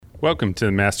Welcome to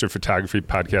the Master Photography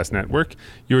Podcast Network.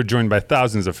 You are joined by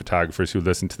thousands of photographers who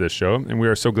listen to this show, and we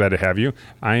are so glad to have you.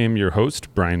 I am your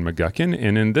host, Brian McGuckin,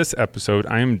 and in this episode,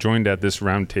 I am joined at this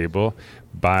round table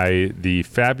by the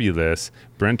fabulous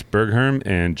Brent Bergherm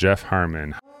and Jeff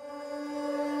Harmon.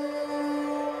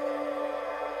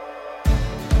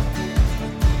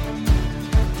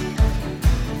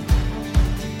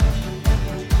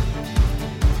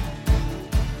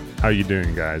 How are you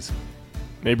doing, guys?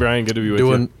 Hey, Brian, good to be with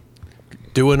you.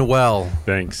 Doing well.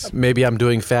 Thanks. Maybe I'm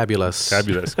doing fabulous.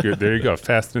 Fabulous. Good. There you go.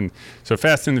 Fast and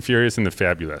the Furious and the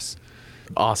Fabulous.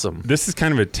 Awesome. This is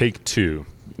kind of a take two.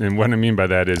 And what I mean by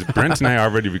that is Brent and I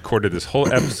already recorded this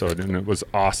whole episode, and it was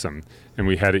awesome. And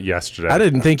we had it yesterday. I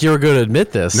didn't think you were going to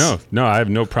admit this. No, I have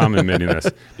no problem admitting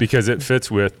this because it fits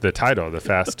with the title, The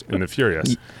Fast and the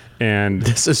Furious. And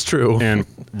this is true. And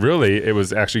really, it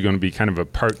was actually going to be kind of a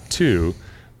part two,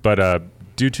 but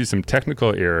due to some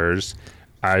technical errors,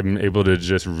 I'm able to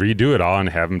just redo it all and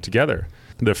have them together.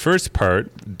 The first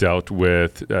part dealt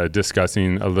with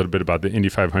discussing a little bit about the Indy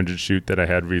 500 shoot that I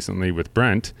had recently with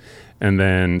Brent, and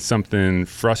then something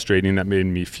frustrating that made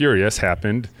me furious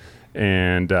happened,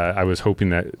 and I was hoping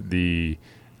that the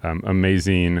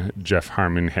amazing Jeff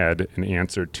Harmon had an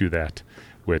answer to that,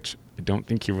 which I don't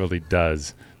think he really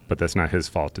does, but that's not his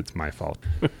fault, it's my fault.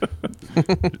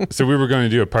 So we were going to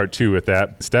do a part two with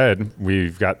that. Instead,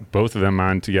 we've got both of them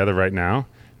on together right now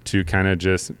to kind of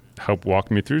just help walk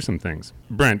me through some things.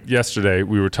 Brent, yesterday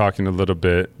we were talking a little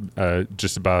bit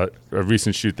just about a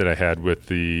recent shoot that I had with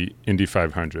the Indy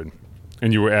 500,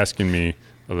 and you were asking me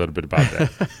a little bit about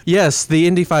that. Yes, the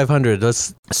Indy 500.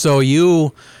 So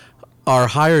you are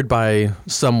hired by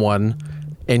someone,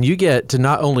 and you get to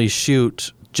not only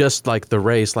shoot just like the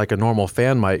race, like a normal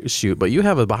fan might shoot, but you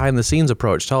have a behind-the-scenes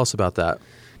approach. Tell us about that.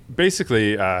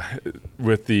 Basically,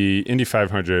 with the Indy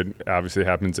 500, obviously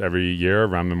happens every year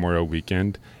around Memorial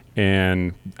Weekend,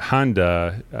 and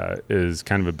Honda is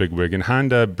kind of a big wig, and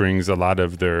Honda brings a lot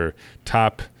of their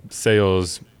top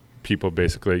sales people,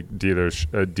 basically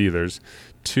dealers,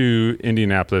 to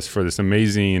Indianapolis for this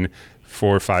amazing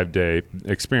 4 or 5 day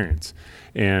experience.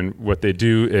 And what they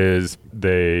do is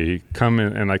they come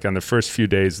in, and like on the first few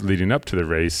days leading up to the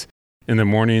race, in the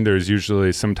morning there's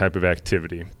usually some type of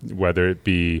activity, whether it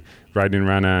be riding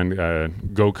around on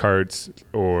go-karts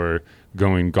or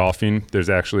going golfing. There's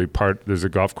a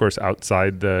golf course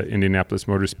outside the Indianapolis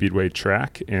Motor Speedway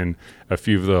track, and a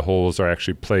few of the holes are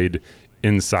actually played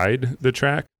inside the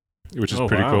track, which is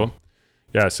pretty cool.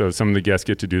 Yeah, so some of the guests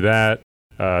get to do that.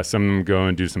 Some of them go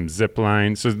and do some zip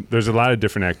line. So there's a lot of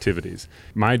different activities.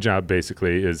 My job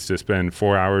basically is to spend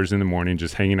 4 hours in the morning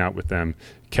just hanging out with them,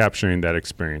 capturing that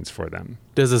experience for them.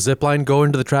 Does the zip line go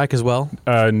into the track as well?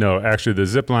 No, actually the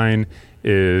zip line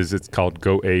it's called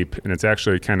Go Ape, and it's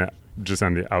actually kind of just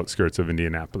on the outskirts of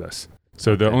Indianapolis.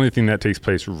 So the only thing that takes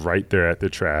place right there at the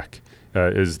track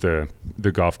is the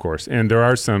golf course. And there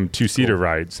are some two-seater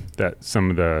rides that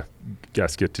some of the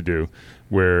guests get to do,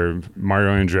 where Mario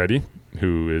Andretti,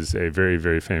 who is a very,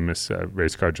 very famous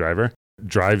race car driver,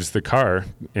 drives the car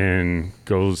and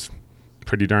goes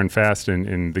pretty darn fast,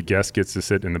 and the guest gets to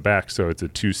sit in the back. So it's a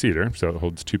two-seater, so it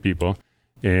holds two people,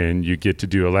 and you get to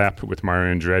do a lap with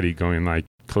Mario Andretti going like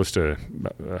close to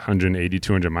 180,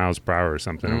 200 miles per hour or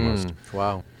something almost.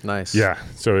 Wow, nice. Yeah,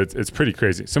 so it's pretty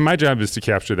crazy. So my job is to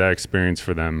capture that experience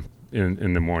for them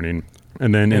in the morning.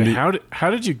 And then how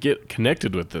did you get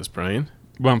connected with this, Brian?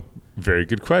 Well, very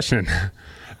good question.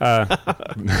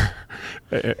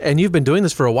 And you've been doing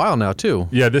this for a while now, too.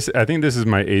 Yeah, I think this is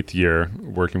my 8th year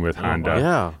working with Honda.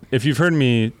 Yeah. If you've heard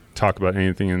me talk about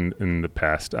anything in the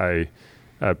past, I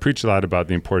preach a lot about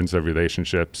the importance of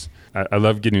relationships. I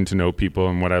love getting to know people,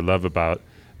 and what I love about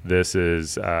this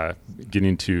is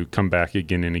getting to come back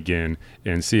again and again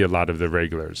and see a lot of the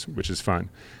regulars, which is fun.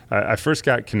 I first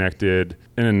got connected,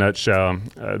 in a nutshell,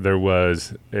 there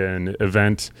was an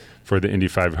event for the Indy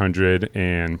 500,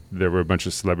 and there were a bunch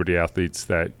of celebrity athletes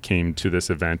that came to this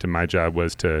event, and my job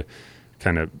was to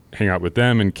kind of hang out with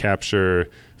them and capture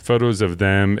photos of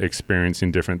them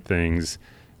experiencing different things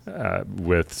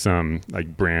with some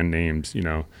like brand names,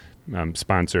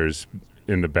 sponsors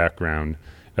in the background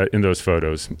in those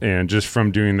photos. And just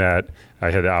from doing that,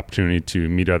 I had the opportunity to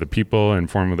meet other people and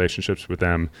form relationships with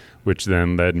them, which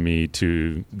then led me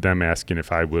to them asking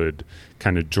if I would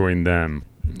kind of join them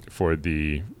for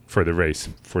the race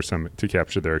to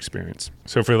capture their experience.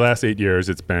 So for the last 8 years,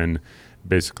 it's been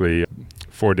basically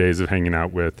 4 days of hanging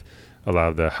out with a lot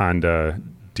of the Honda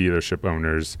dealership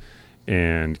owners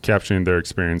and capturing their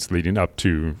experience leading up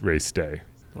to race day.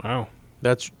 Wow.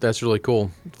 That's really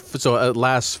cool. So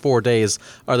last 4 days,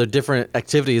 are there different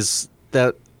activities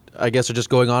that I guess are just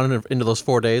going on into those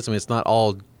 4 days. I mean, it's not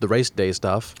all the race day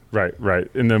stuff. Right.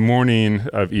 In the morning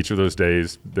of each of those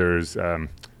days, there's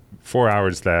 4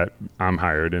 hours that I'm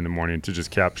hired in the morning to just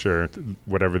capture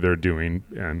whatever they're doing.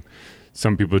 And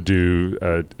some people do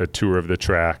a tour of the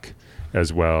track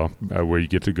as well, where you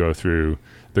get to go through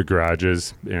the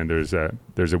garages, and there's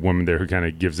a woman there who kind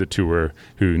of gives a tour,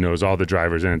 who knows all the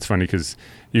drivers. And it's funny because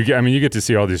you get to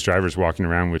see all these drivers walking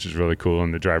around, which is really cool.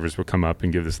 And the drivers will come up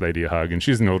and give this lady a hug, and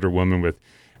she's an older woman with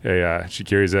she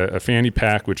carries a fanny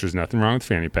pack, which there's nothing wrong with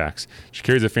fanny packs. She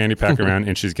carries a fanny pack around,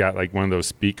 and she's got like one of those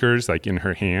speakers like in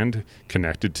her hand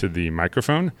connected to the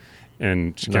microphone,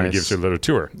 and she kind of gives her a little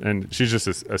tour. And she's just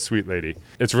a sweet lady.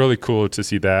 It's really cool to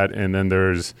see that. And then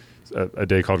there's a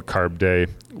day called Carb Day,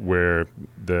 where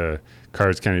the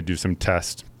cars kind of do some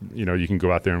test. You can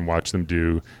go out there and watch them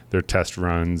do their test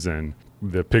runs, and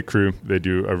the pit crew, they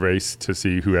do a race to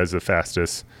see who has the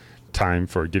fastest time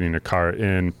for getting a car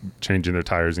in, changing their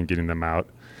tires, and getting them out.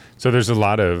 So there's a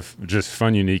lot of just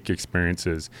fun, unique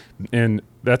experiences. And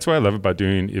that's what I love about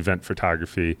doing event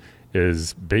photography,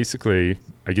 is basically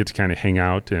I get to kind of hang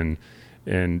out and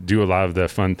do a lot of the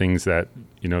fun things that,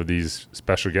 these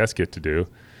special guests get to do.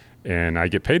 And I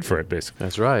get paid for it, basically.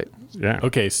 That's right. Yeah.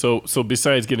 Okay, so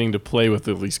besides getting to play with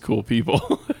all these cool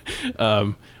people,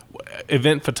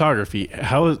 event photography,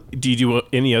 do you do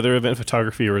any other event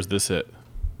photography, or is this it?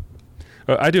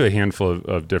 I do a handful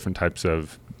of different types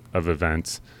of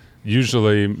events.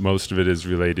 Usually most of it is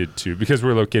related to, because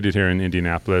we're located here in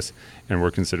Indianapolis and we're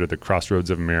considered the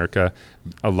crossroads of America,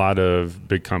 a lot of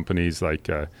big companies like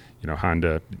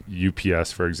Honda,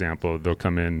 UPS, for example, they'll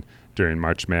come in during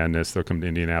March Madness. They'll come to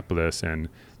Indianapolis, and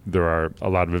there are a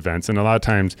lot of events. And a lot of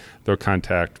times they'll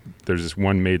there's this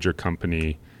one major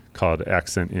company called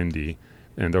Accent Indy,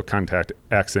 and they'll contact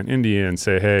Accent Indy and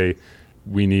say, hey,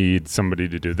 we need somebody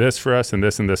to do this for us, and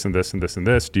this and this and this and this and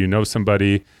this. Do you know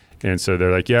somebody? And so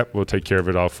they're like, yep, we'll take care of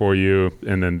it all for you.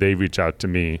 And then they reach out to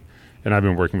me, and I've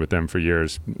been working with them for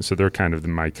years. So they're kind of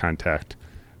my contact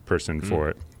person for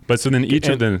it. But so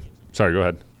then sorry, go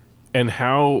ahead. And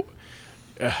how,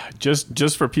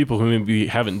 just for people who maybe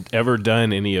haven't ever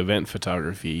done any event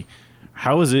photography,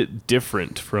 how is it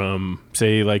different from,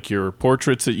 say, like your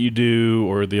portraits that you do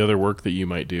or the other work that you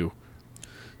might do?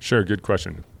 Sure, good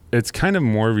question. It's kind of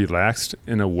more relaxed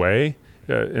in a way,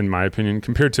 in my opinion,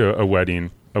 compared to a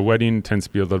wedding. A wedding tends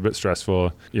to be a little bit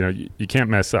stressful. You can't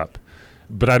mess up,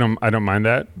 but I don't mind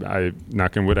that.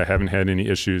 Knock on wood, I haven't had any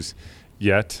issues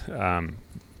yet.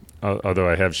 Although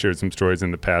I have shared some stories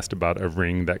in the past about a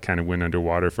ring that kind of went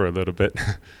underwater for a little bit.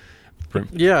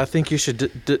 Yeah, I think you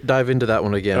should dive into that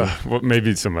one again. Well,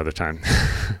 maybe some other time.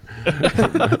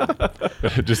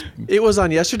 It was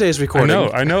on yesterday's recording.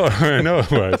 I know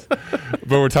it was. But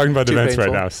we're talking about events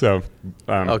painful. Right now. So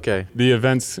okay. The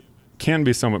events can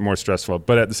be somewhat more stressful,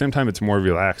 but at the same time, it's more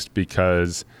relaxed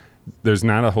because there's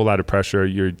not a whole lot of pressure.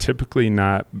 You're typically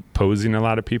not posing a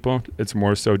lot of people. It's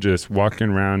more so just walking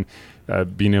around,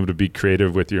 being able to be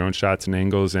creative with your own shots and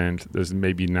angles, and there's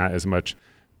maybe not as much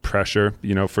pressure,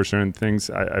 for certain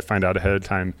things. I find out ahead of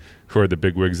time who are the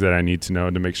big wigs that I need to know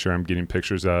to make sure I'm getting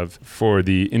pictures of. For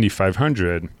the Indy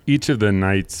 500, each of the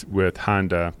nights with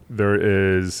Honda, there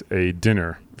is a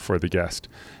dinner for the guest.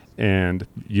 And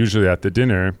usually at the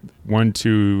dinner, one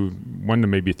to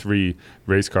maybe 3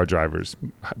 race car drivers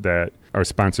that are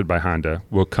sponsored by Honda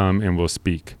will come and will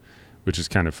speak, which is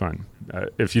kind of fun.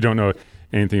 If you don't know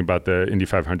anything about the Indy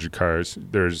 500 cars,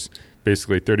 there's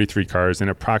basically 33 cars, and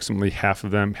approximately half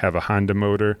of them have a Honda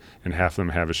motor and half of them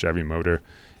have a Chevy motor.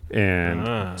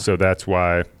 And so that's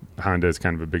why Honda is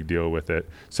kind of a big deal with it.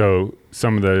 So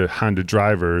some of the Honda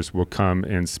drivers will come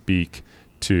and speak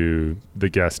to the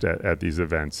guest at these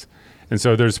events. And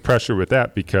so there's pressure with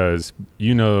that because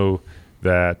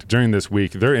that during this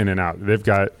week, they're in and out. They've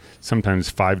got sometimes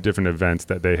 5 different events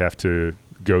that they have to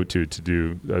go to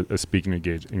do a speaking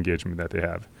engagement that they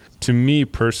have. To me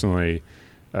personally,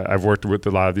 I've worked with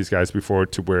a lot of these guys before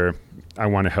to where I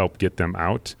want to help get them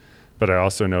out, but I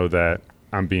also know that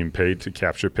I'm being paid to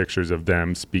capture pictures of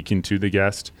them speaking to the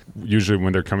guest. Usually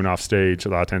when they're coming off stage, a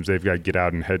lot of times they've got to get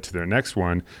out and head to their next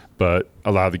one, but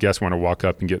a lot of the guests want to walk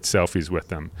up and get selfies with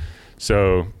them.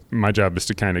 So my job is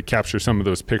to kind of capture some of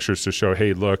those pictures to show,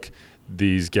 hey, look,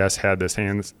 these guests had this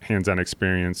hands-on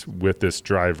experience with this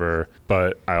driver,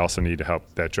 but I also need to help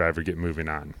that driver get moving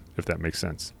on, if that makes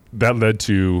sense. That led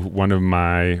to one of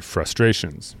my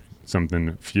frustrations,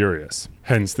 something furious,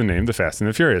 hence the name The Fast and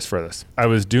the Furious for this. I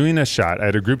was doing a shot. I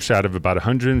had a group shot of about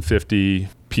 150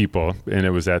 people, and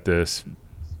it was at this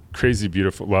crazy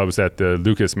beautiful, I was at the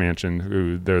Lucas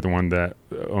Mansion, they're the one that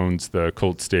owns the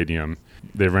Colts Stadium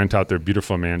They rent out their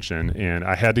beautiful mansion, and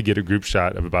I had to get a group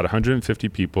shot of about 150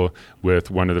 people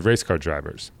with one of the race car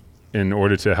drivers. In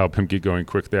order to help him get going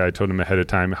quickly, I told him ahead of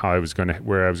time where I was going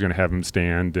to have him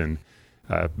stand, and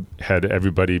had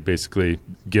everybody basically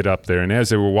get up there. And as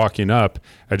they were walking up,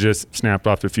 I just snapped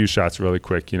off a few shots really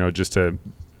quick, just to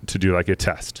do like a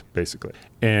test, basically.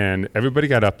 And everybody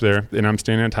got up there, and I'm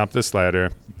standing on top of this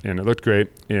ladder, and it looked great.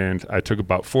 And I took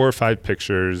about 4 or 5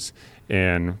 pictures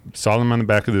and saw them on the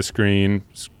back of the screen,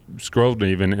 scrolled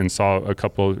even, and saw a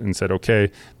couple and said,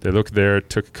 okay, they look there,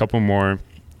 took a couple more.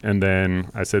 And then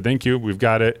I said, thank you, we've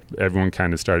got it. Everyone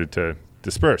kind of started to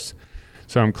disperse.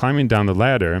 So I'm climbing down the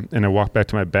ladder, and I walk back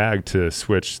to my bag to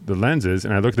switch the lenses,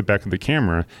 and I look at the back of the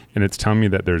camera, and it's telling me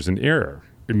that there's an error.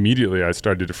 Immediately, I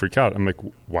started to freak out. I'm like,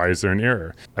 why is there an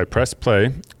error? I pressed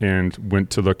play and went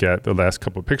to look at the last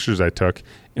couple of pictures I took,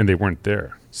 and they weren't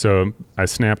there. So I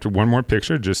snapped one more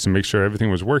picture just to make sure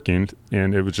everything was working,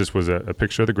 and it was a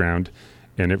picture of the ground,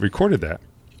 and it recorded that.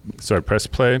 So I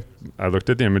pressed play. I looked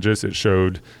at the images. It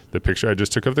showed the picture I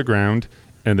just took of the ground,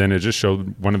 and then it just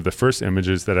showed one of the first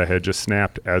images that I had just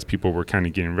snapped as people were kind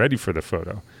of getting ready for the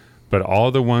photo. But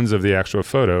all the ones of the actual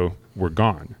photo were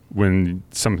gone. When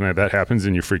something like that happens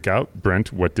and you freak out,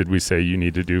 Brent, what did we say you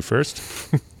need to do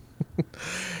first?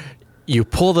 You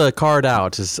pull the card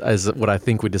out as what I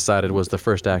think we decided was the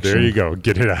first action. There you go.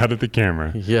 Get it out of the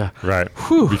camera. Yeah. Right.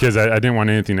 Whew. Because I didn't want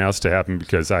anything else to happen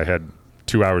because I had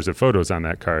 2 hours of photos on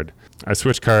that card. I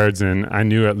switched cards, and I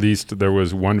knew at least there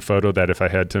was one photo that if I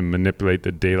had to manipulate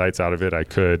the daylights out of it, I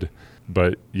could.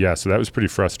 But yeah, so that was pretty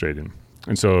frustrating.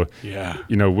 And so,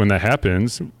 when that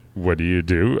happens, what do you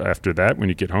do after that? When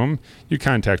you get home, you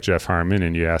contact Jeff Harmon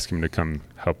and you ask him to come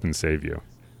help and save you.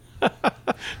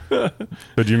 So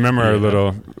do you remember our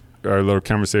little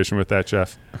conversation with that,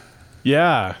 Jeff?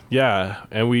 Yeah.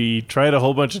 And we tried a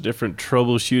whole bunch of different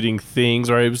troubleshooting things.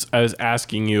 Or I was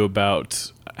asking you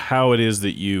about how it is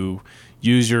that you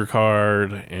use your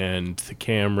card and the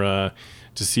camera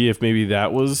to see if maybe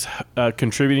that was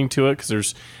contributing to it.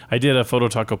 Because I did a Photo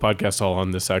Taco podcast all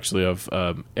on this actually of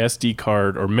SD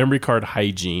card or memory card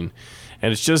hygiene.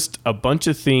 And it's just a bunch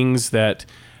of things that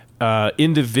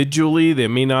individually they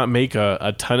may not make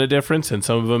a ton of difference. And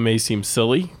some of them may seem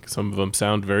silly. Some of them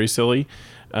sound very silly.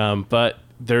 But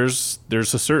there's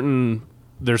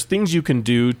things you can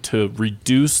do to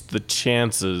reduce the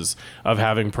chances of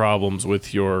having problems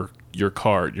with your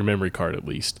card, your memory card at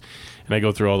least. And I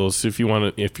go through all those. So if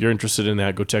you're interested in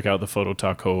that, go check out the Photo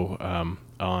Taco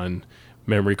on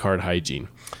memory card hygiene.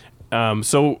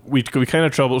 So we kind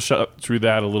of troubleshot through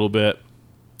that a little bit,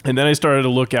 and then I started to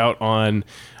look out on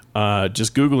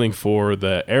just Googling for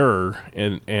the error.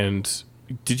 And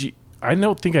did you? I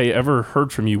don't think I ever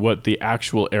heard from you what the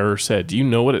actual error said. Do you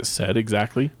know what it said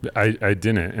exactly? I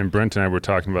didn't. And Brent and I were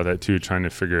talking about that too, trying to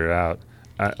figure it out.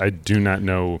 I do not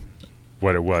know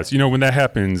what it was. When that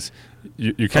happens,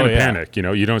 you kind of panic.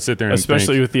 You don't sit there and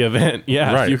especially think, with the event.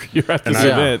 Yeah, right. You're at this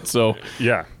event. So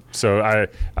yeah. So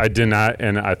I did not,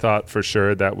 and I thought for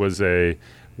sure that was a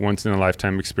once in a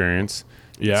lifetime experience.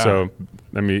 Yeah. So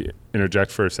let me interject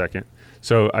for a second.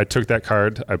 So I took that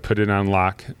card, I put it on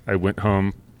lock, I went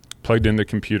home, plugged in the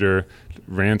computer,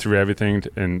 ran through everything,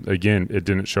 and again, it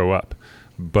didn't show up.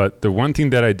 But the one thing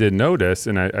that I did notice,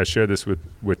 and I shared this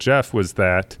with Jeff, was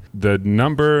that the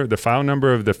file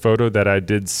number of the photo that I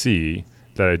did see,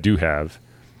 that I do have,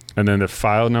 and then the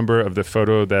file number of the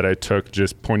photo that I took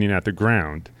just pointing at the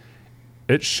ground,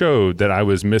 it showed that I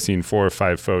was missing 4 or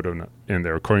 5 photo in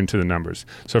there, according to the numbers.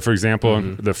 So, for example,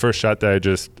 the first shot that I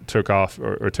just took off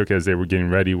or took as they were getting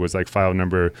ready was like file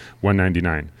number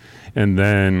 199. And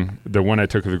then the one I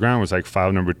took of the ground was like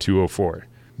file number 204.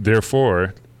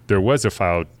 Therefore, there was a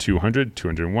file 200,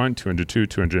 201, 202,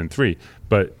 203,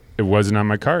 but it wasn't on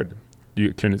my card.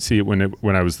 You couldn't see it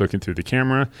when I was looking through the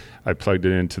camera. I plugged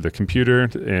it into the computer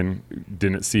and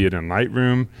didn't see it in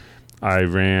Lightroom. I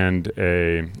ran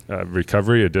a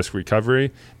disk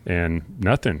recovery, and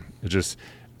nothing. It just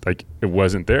it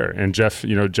wasn't there. And Jeff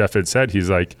had said, he's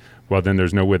like, well, then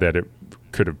there's no way that it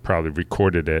could have probably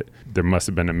recorded it. There must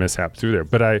have been a mishap through there.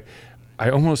 But I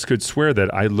almost could swear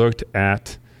that I looked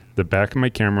at the back of my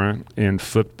camera and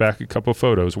flipped back a couple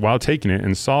photos while taking it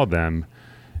and saw them,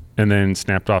 and then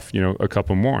snapped off, a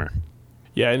couple more.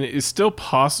 Yeah, and it's still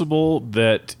possible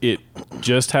that it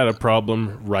just had a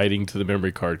problem writing to the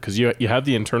memory card because you have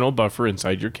the internal buffer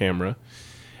inside your camera,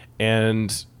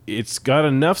 and it's got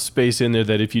enough space in there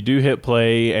that if you do hit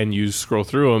play and you scroll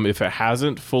through them, if it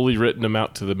hasn't fully written them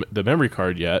out to the memory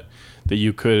card yet, that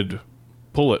you could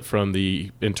pull it from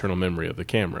the internal memory of the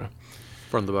camera.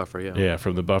 From the buffer, yeah. Yeah,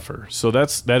 from the buffer. So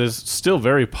that is still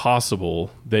very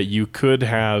possible that you could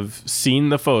have seen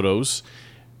the photos,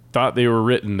 thought they were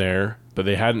written there, but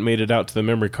they hadn't made it out to the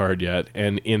memory card yet.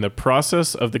 And in the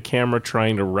process of the camera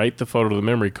trying to write the photo to the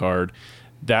memory card,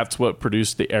 that's what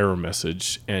produced the error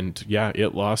message. And yeah,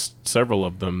 it lost several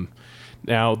of them.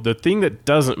 Now, the thing that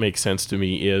doesn't make sense to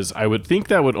me is I would think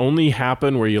that would only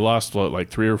happen where you lost like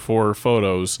 3 or 4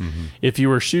 photos. If you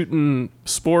were shooting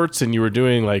sports and you were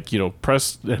doing like,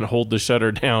 press and hold the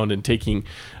shutter down and taking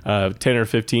 10 or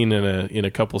 15 in a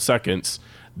couple seconds,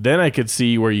 then I could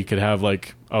see where you could have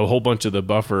like a whole bunch of the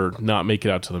buffer not make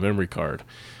it out to the memory card.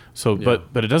 So, Yeah.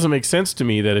 but it doesn't make sense to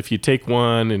me that if you take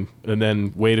one and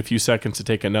then wait a few seconds to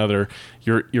take another,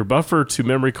 your buffer to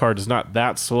memory card is not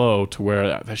that slow to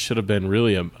where that should have been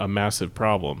really a massive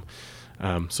problem.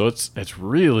 So it's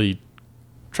really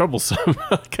troublesome.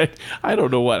 I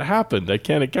don't know what happened. I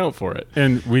can't account for it.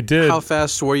 And we did. How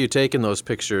fast were you taking those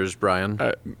pictures, Brian?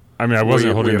 I mean, I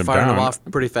wasn't holding were you them firing down. them off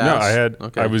pretty fast? No, I had.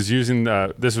 Okay. I was using.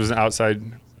 This was an outside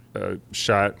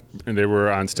shot, and they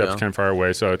were on steps Yeah. kind of far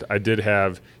away. So I did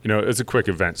have. It's a quick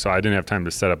event, so I didn't have time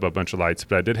to set up a bunch of lights.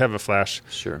 But I did have a flash.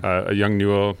 Sure. A young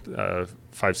Newell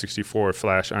 564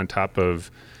 flash on top of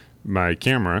my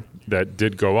camera that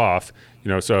did go off.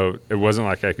 So it wasn't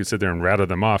like I could sit there and rattle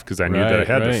them off because I knew that I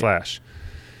had the flash.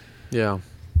 Yeah.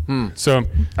 So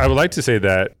I would like to say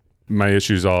that my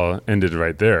issues all ended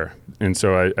right there. And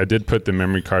so I did put the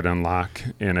memory card on lock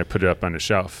and I put it up on a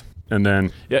shelf. And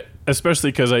then Yeah,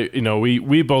 especially because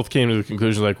we both came to the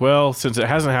conclusion like, well, since it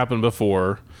hasn't happened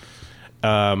before,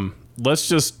 let's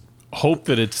just hope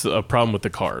that it's a problem with the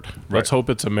card. Let's hope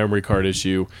it's a memory card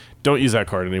issue. Don't use that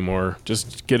card anymore.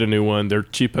 Just get a new one. They're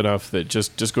cheap enough that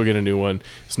just go get a new one.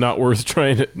 It's not worth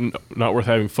not worth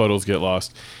having photos get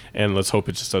lost. And let's hope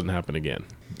it just doesn't happen again.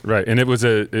 right, and it was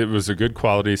a good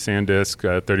quality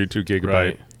SanDisk 32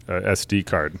 gigabyte Right. SD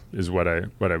card is what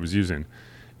I was using.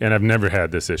 And I've never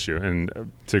had this issue.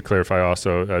 And to clarify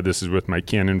also, this is with my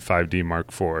Canon 5D Mark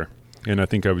IV. And I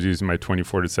think I was using my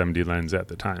 24-70 lens at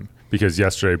the time. Because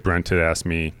yesterday Brent had asked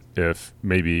me if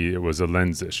maybe it was a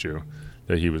lens issue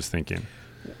that he was thinking.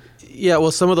 Yeah,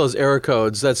 well, some of those error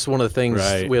codes, that's one of the things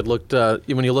Right. we had looked at.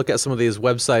 When you look at some of these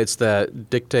websites that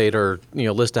dictate or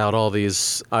list out all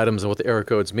these items and what the error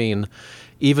codes mean,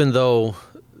 even though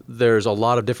there's a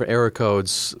lot of different error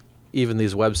codes, even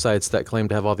these websites that claim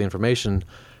to have all the information,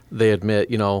 they admit,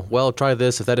 well, try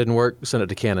this. If that didn't work, send it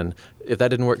to Canon. If that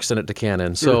didn't work, send it to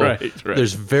Canon. So Right.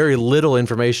 there's very little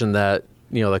information that,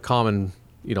 the common,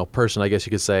 person, I guess you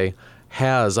could say,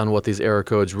 has on what these error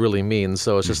codes really mean.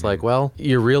 So it's just like, well,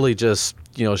 you're really just,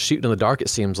 shooting in the dark, it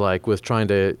seems like, with trying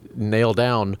to nail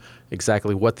down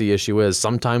exactly what the issue is.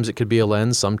 Sometimes it could be a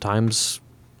lens, sometimes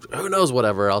who knows,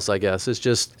 whatever else, I guess. It's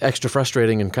just extra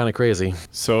frustrating and kind of crazy.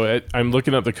 So I'm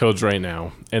looking up the codes right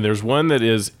now, and there's one that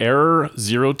is error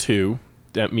 02.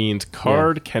 That means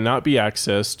card cannot be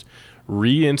accessed,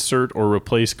 reinsert or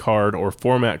replace card or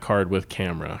format card with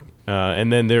camera.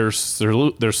 And then their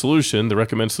solution, the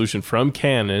recommended solution from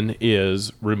Canon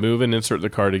is remove and insert the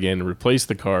card again, replace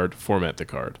the card, format the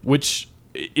card. Which,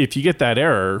 if you get that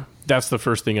error, that's the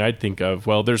first thing I'd think of.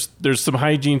 Well, there's some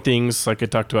hygiene things like I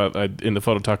talked about in the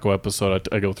Photo Taco episode.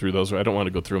 I go through those. I don't want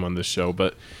to go through them on this show,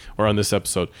 or on this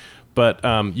episode. But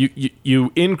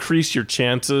you increase your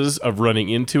chances of running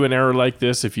into an error like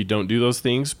this if you don't do those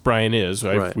things. Brian is.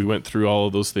 Right. We went through all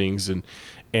of those things,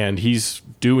 and he's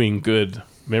doing good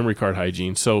memory card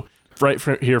hygiene. So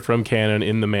here from Canon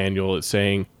in the manual, it's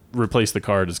saying replace the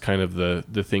card is kind of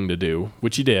the thing to do,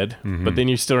 which you did, but then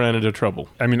you still ran into trouble.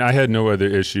 I mean, I had no other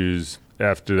issues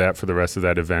after that for the rest of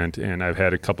that event, and I've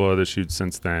had a couple other shoots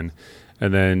since then.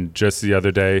 And then just the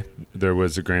other day, there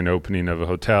was a grand opening of a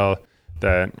hotel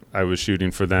that I was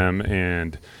shooting for them,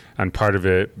 and on part of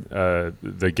it,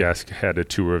 the guest had a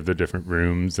tour of the different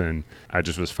rooms, and I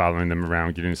just was following them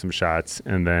around, getting some shots.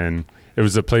 And then it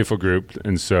was a playful group,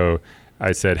 and so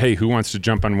I said, hey, who wants to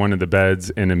jump on one of the beds?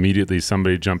 And immediately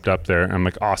somebody jumped up there. I'm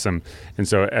like, awesome. And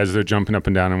so as they're jumping up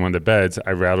and down on one of the beds,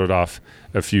 I rattled off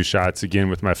a few shots again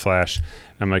with my flash.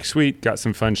 I'm like, sweet, got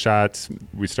some fun shots.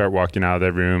 We start walking out of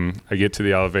that room. I get to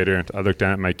the elevator. I look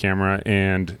down at my camera,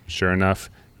 and sure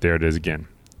enough, there it is again,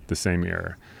 the same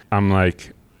error. I'm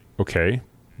like, okay,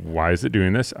 why is it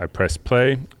doing this? I press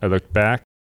play. I look back,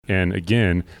 and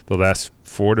again, the last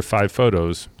 4 to 5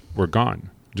 photos were gone.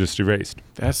 Just erased.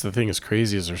 That's the thing that's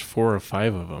crazy is there's 4 or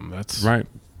 5 of them. That's Right.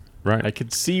 I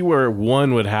could see where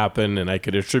one would happen, and I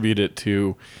could attribute it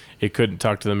to it couldn't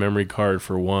talk to the memory card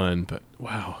for one. But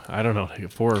wow, I don't know, like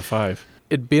 4 or 5.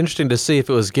 It'd be interesting to see if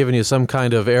it was giving you some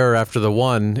kind of error after the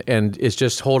one, and it's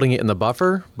just holding it in the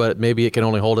buffer, but maybe it can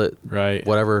only hold it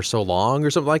whatever so long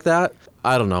or something like that.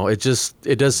 I don't know. It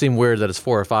does seem weird that it's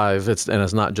 4 or 5. And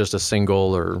it's not just a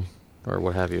single or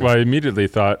what have you. Well, I immediately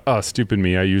thought, oh, stupid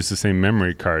me. I used the same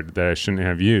memory card that I shouldn't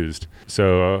have used.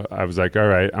 So I was like, all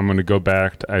right, I'm going to go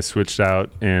back. I switched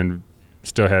out and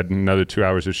still had another 2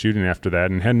 hours of shooting after that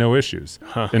and had no issues.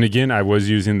 And again, I was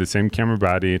using the same camera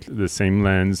body, the same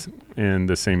lens, and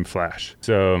the same flash.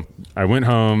 So I went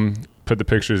home, put the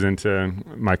pictures into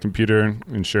my computer,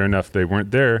 and sure enough, they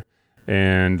weren't there.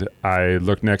 And I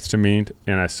looked next to me,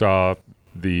 and I saw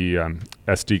the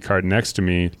SD card next to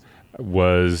me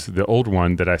was the old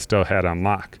one that I still had on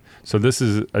lock. So this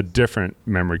is a different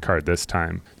memory card this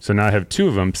time. So now I have 2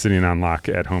 of them sitting on lock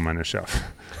at home on a shelf.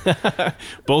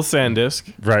 Both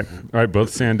SanDisk. Right.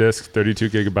 Both SanDisk, 32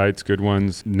 gigabytes, good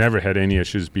ones. Never had any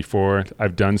issues before.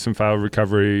 I've done some file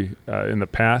recovery in the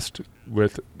past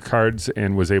with cards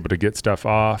and was able to get stuff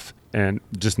off, and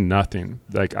just nothing.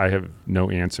 Like, I have no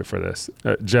answer for this.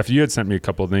 Jeff, you had sent me a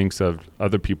couple of links of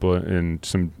other people in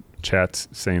some chats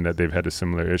saying that they've had a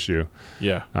similar issue.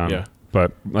 Yeah.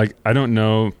 But like, I don't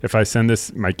know if I send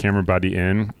my camera body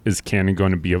in, is Canon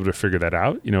going to be able to figure that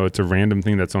out? It's a random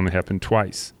thing that's only happened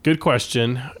twice. Good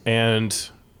question. And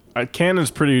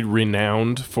Canon's pretty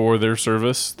renowned for their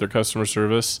service, their customer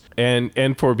service,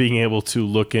 and for being able to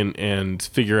look in and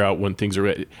figure out when things are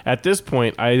ready. At this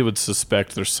point, I would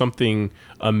suspect there's something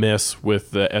amiss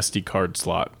with the SD card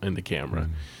slot in the camera.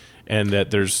 And that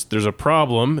there's a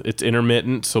problem. It's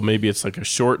intermittent, so maybe it's like a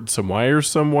short in some wires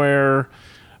somewhere.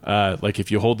 Like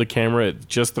if you hold the camera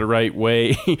just the right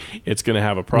way, it's going to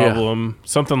have a problem. Yeah.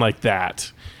 Something like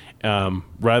that.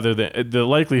 Rather than the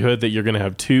likelihood that you're going to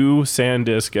have 2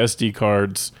 SanDisk SD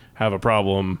cards have a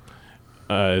problem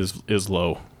is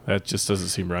low. That just doesn't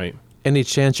seem right. Any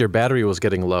chance your battery was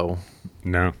getting low?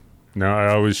 No. I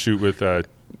always shoot with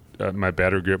my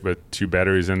battery grip with 2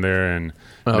 batteries in there, and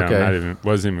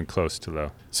wasn't even close to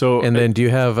low. So, and then do you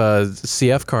have a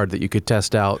CF card that you could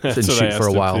test out and shoot for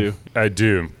a while? Too. I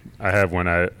do. I have one.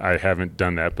 I haven't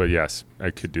done that, but yes,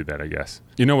 I could do that, I guess.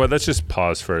 You know what? Let's just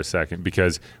pause for a second,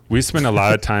 because we spent a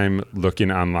lot of time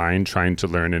looking online trying to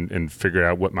learn and figure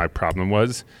out what my problem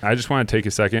was. I just want to take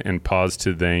a second and pause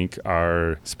to thank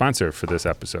our sponsor for this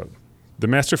episode. The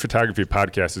Master Photography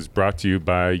Podcast is brought to you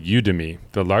by Udemy,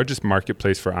 the largest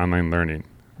marketplace for online learning.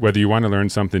 Whether you want to learn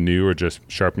something new or just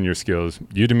sharpen your skills,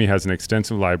 Udemy has an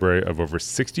extensive library of over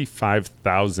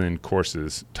 65,000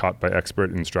 courses taught by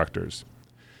expert instructors.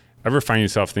 Ever find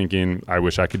yourself thinking, I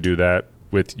wish I could do that?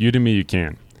 With Udemy, you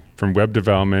can. From web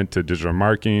development to digital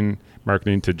marketing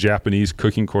to Japanese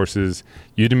cooking courses,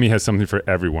 Udemy has something for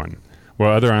everyone.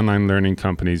 While other online learning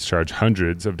companies charge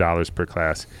hundreds of dollars per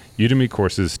class, Udemy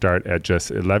courses start at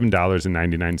just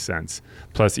 $11.99.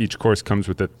 Plus, each course comes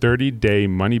with a 30-day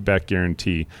money-back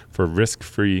guarantee for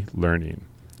risk-free learning.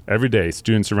 Every day,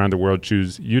 students around the world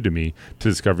choose Udemy to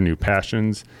discover new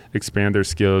passions, expand their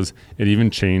skills, and even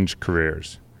change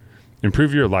careers.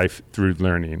 Improve your life through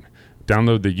learning.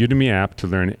 Download the Udemy app to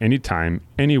learn anytime,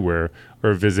 anywhere,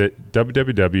 or visit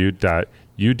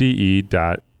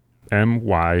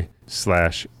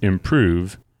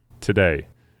www.ude.my/improve today.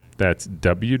 That's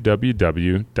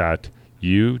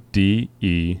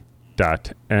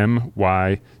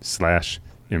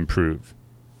www.ude.my/improve.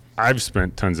 I've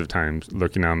spent tons of time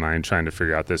looking online trying to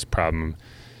figure out this problem.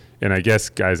 And I guess,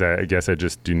 guys, I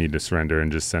just do need to surrender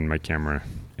and just send my camera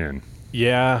in.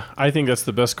 Yeah, I think that's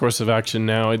the best course of action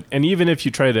now. And even if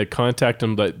you try to contact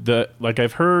them, like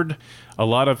I've heard a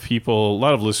lot of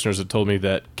listeners have told me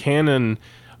that Canon,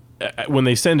 when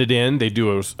they send it in, they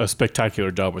do a spectacular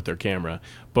job with their camera.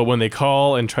 But when they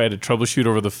call and try to troubleshoot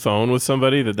over the phone with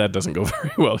somebody, that doesn't go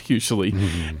very well usually.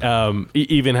 Mm-hmm.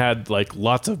 Even had like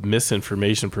lots of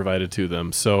misinformation provided to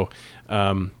them. So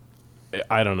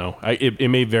I don't know. It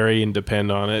may vary and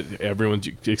depend on it. Everyone's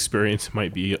experience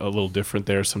might be a little different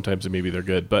there. Sometimes maybe they're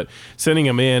good, but sending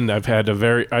them in, I've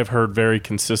heard very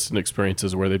consistent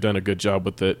experiences where they've done a good job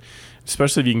with it.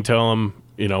 Especially if you can tell them,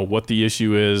 what the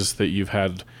issue is, that you've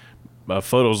had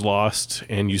photos lost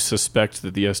and you suspect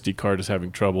that the SD card is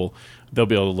having trouble. They'll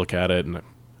be able to look at it and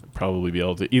probably be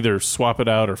able to either swap it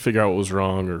out or figure out what was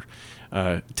wrong or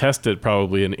test it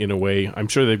probably in a way. I'm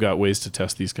sure they've got ways to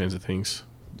test these kinds of things.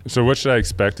 So what should I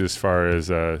expect as far as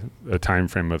a time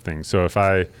frame of things? So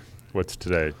what's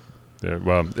today?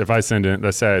 If I send in,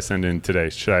 let's say I send in today,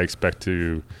 should I expect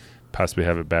to possibly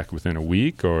have it back within a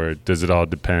week, or does it all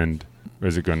depend? Or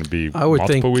is it going to be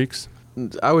multiple weeks?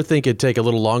 I would think it'd take a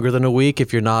little longer than a week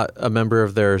if you're not a member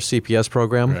of their CPS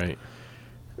program. Right.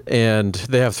 And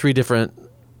they have 3 different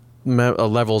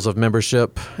levels of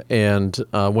membership, and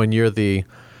when you're the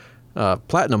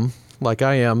platinum, like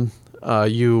I am,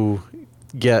 you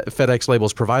get FedEx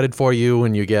labels provided for you,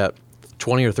 and you get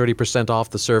 20 or 30%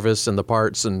 off the service and the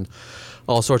parts and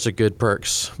all sorts of good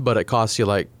perks. But it costs you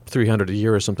like $300 a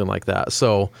year or something like that.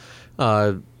 So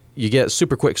you get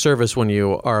super quick service when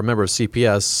you are a member of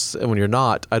CPS, and when you're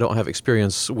not, I don't have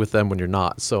experience with them when you're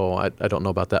not. So I don't know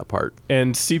about that part.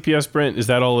 And CPS, Brent, is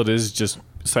that all it is? Just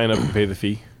sign up and pay the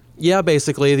fee? Yeah,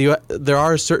 basically, there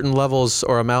are certain levels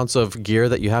or amounts of gear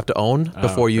that you have to own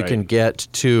before you can get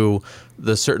to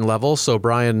the certain level. So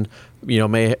Brian,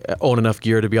 may own enough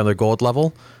gear to be on their gold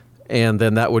level, and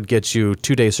then that would get you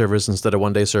 2-day service instead of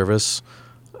 1-day service.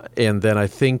 And then I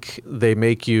think they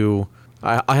make you,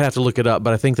 I have to look it up,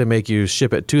 but I think they make you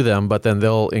ship it to them, but then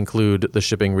they'll include the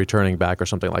shipping returning back or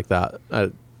something like that.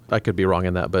 I could be wrong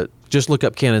in that, but just look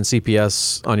up Canon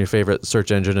CPS on your favorite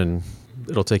search engine and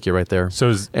it'll take you right there.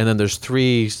 And then there's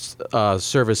 3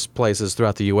 service places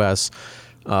throughout the U.S.,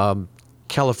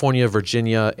 California,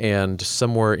 Virginia, and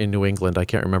somewhere in New England. I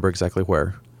can't remember exactly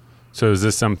where. So is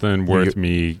this something worth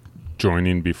me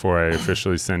joining before I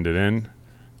officially send it in,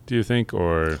 do you think,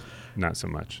 or not so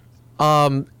much?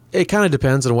 It kind of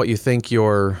depends on what you think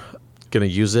you're going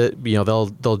to use it.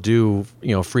 They'll do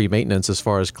free maintenance as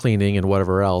far as cleaning and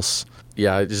whatever else.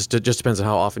 Yeah, it just depends on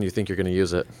how often you think you're going to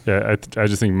use it. Yeah, I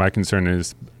just think my concern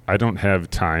is I don't have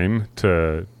time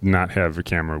to not have a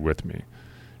camera with me.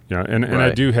 And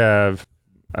Right.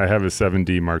 I have a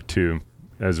 7D Mark II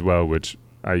as well, which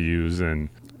I use and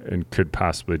could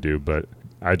possibly do, but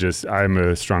I'm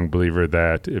a strong believer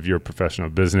that if you're a professional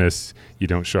business, you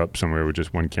don't show up somewhere with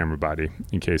just one camera body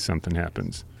in case something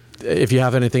happens. If you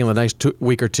have anything in the next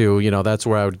week or two, that's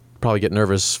where I would probably get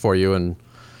nervous for you, and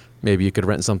maybe you could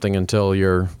rent something until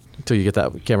you get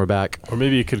that camera back. Or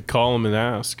maybe you could call them and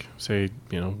ask, say,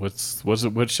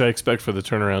 what should I expect for the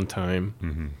turnaround time?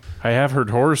 Mm-hmm. I have heard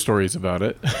horror stories about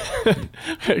it.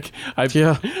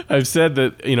 I've said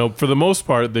that, for the most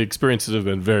part, the experiences have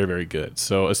been very, very good.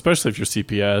 So especially if you're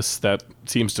CPS, that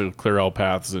seems to clear all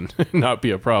paths and not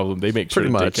be a problem. They make sure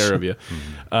to take care of you.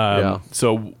 Mm-hmm.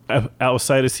 So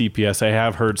outside of CPS, I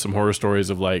have heard some horror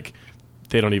stories of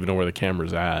they don't even know where the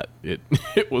camera's at.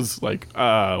 It was like,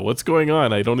 what's going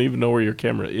on? I don't even know where your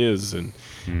camera is. And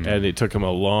it took them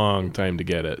a long time to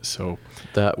get it. So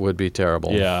that would be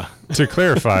terrible. Yeah. To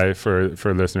clarify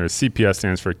for listeners, CPS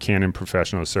stands for Canon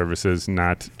Professional Services,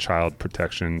 not Child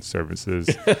Protection Services.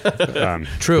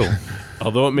 True.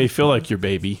 Although it may feel like your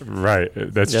baby. Right.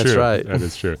 That's That's true. right. That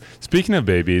is true. Speaking of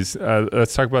babies,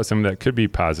 let's talk about something that could be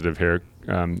positive here.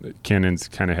 Canon's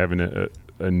kind of having a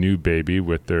new baby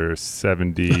with their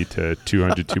 70 to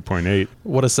 200 2.8.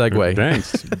 What a segue.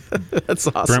 Thanks. That's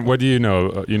awesome. Brent, what do you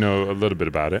know? You know a little bit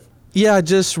about it. Yeah,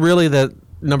 just really that,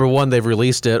 number one, they've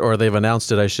released it, or they've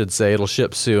announced it, I should say. It'll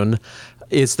ship soon.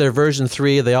 It's their version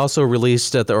 3. They also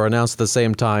released it, or announced at the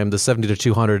same time, the 70 to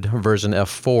 200 version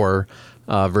F4,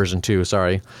 version 2,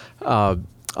 sorry,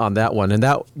 on that one. And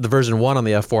the version 1 on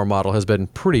the F4 model has been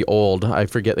pretty old. I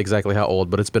forget exactly how old,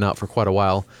 but it's been out for quite a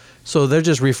while. So they're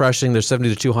just refreshing their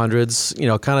 70 to 200s.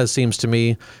 Kind of seems to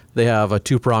me they have a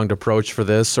two-pronged approach for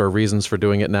this, or reasons for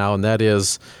doing it now, and that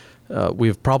is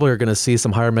we probably are going to see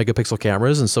some higher megapixel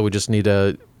cameras, and so we just need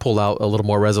to pull out a little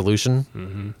more resolution.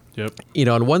 Mm-hmm. Yep.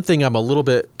 And one thing I'm a little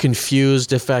bit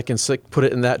confused, if I can put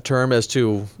it in that term, as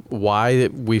to why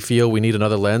we feel we need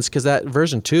another lens, because that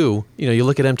version 2, you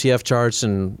look at MTF charts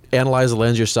and analyze the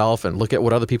lens yourself and look at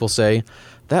what other people say.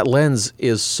 That lens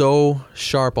is so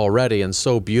sharp already and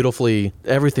so beautifully,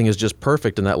 everything is just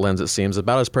perfect in that lens, it seems,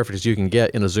 about as perfect as you can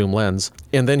get in a zoom lens.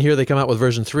 And then here they come out with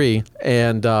version 3,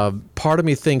 and part of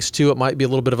me thinks, too, it might be a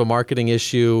little bit of a marketing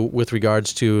issue with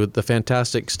regards to the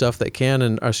fantastic stuff that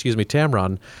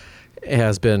Tamron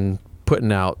has been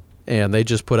putting out, and they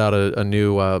just put out a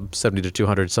new 70 to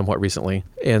 200 somewhat recently.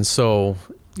 And so,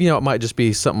 it might just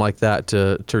be something like that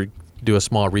to do a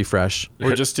small refresh.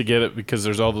 Or just to get it because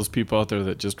there's all those people out there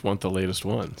that just want the latest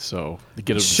one. So to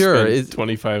get them Sure, to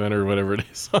spend $2,500 or whatever it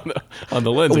is on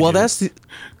the lens. Well, again.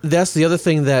 that's the other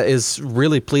thing that is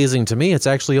really pleasing to me. It's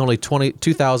actually only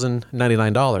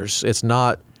 $2,099. It's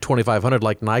not $2,500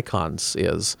 like Nikon's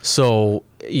is. So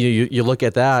you look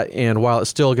at that, and while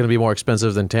it's still going to be more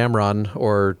expensive than Tamron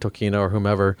or Tokina or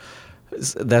whomever,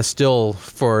 that's still,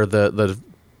 for the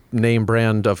name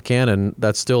brand of Canon,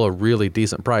 that's still a really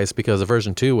decent price, because the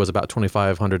version 2 was about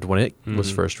 $2,500 when it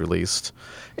was first released,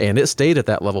 and it stayed at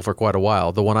that level for quite a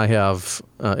while. The one I have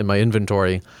in my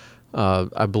inventory,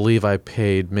 I believe I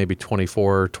paid maybe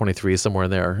 $24, $23, somewhere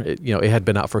in there. It had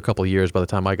been out for a couple of years by the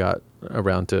time I got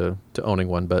around to owning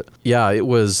one. But yeah, it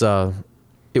was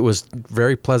it was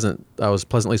very pleasant. I was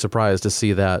pleasantly surprised to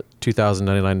see that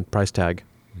 $2,099 price tag.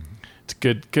 It's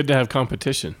good to have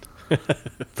competition.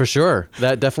 For sure.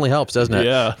 That definitely helps, doesn't it?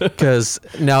 Yeah. Because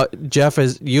now, Jeff,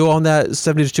 is you own that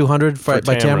 70-200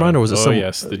 by Tamron, or was it oh, some?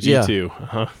 yes, the G2. Yeah.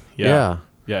 Uh-huh. Yeah.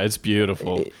 Yeah, it's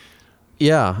beautiful.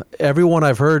 Yeah. Everyone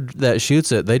I've heard that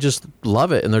shoots it, they just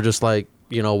love it. And they're just like,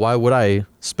 why would I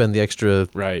spend the extra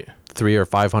Right. $300 or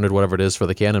 $500, whatever it is, for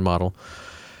the Canon model?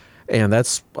 And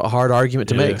that's a hard argument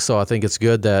to make. So I think it's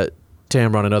good that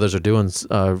Tamron and others are doing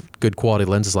good quality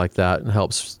lenses like that, and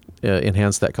helps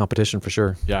enhance that competition for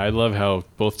sure. Yeah, I love how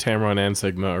both Tamron and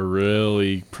Sigma are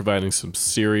really providing some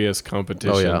serious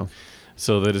competition. Oh, yeah.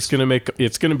 So that it's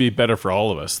going to be better for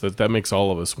all of us. That makes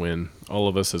all of us win. All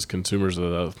of us as consumers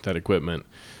of that equipment.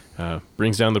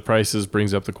 Brings down the prices,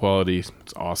 brings up the quality.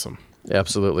 It's awesome.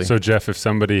 Absolutely. So, Jeff, if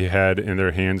somebody had in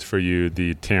their hands for you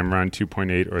the Tamron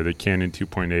 2.8 or the Canon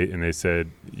 2.8, and they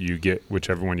said you get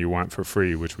whichever one you want for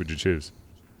free, which would you choose?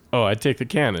 Oh, I'd take the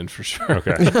Canon for sure.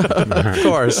 Okay. Of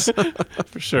course.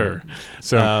 For sure.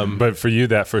 So, but for you,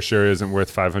 that for sure isn't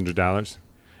worth $500?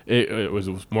 It was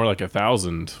more like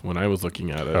 1,000 when I was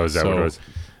looking at it. Oh, is that what it was?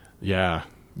 Yeah.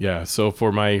 Yeah. So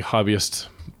for my hobbyist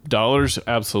dollars,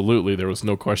 absolutely, there was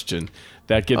no question.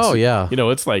 That gets, Oh, yeah.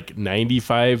 It's like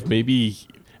 95, maybe.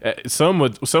 Some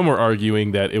were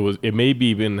arguing that it maybe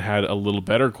even had a little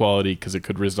better quality because it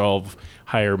could resolve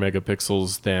higher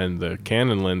megapixels than the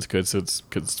Canon lens could, so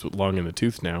it's long in the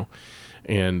tooth now.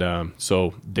 And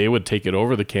so they would take it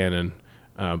over the Canon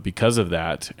because of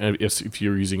that. And if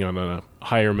you're using on a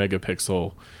higher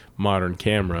megapixel modern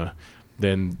camera,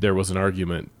 then there was an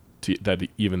argument that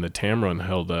even the Tamron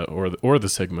held or the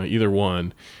Sigma, either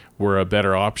one, were a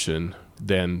better option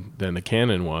than the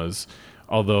Canon was.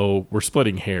 Although we're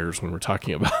splitting hairs when we're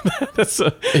talking about that. It's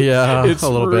a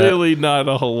little bit. Really not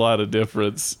a whole lot of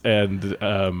difference. And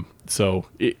I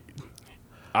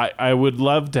would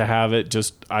love to have it.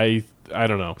 Just I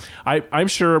don't know. I'm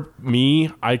sure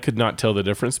I could not tell the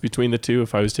difference between the two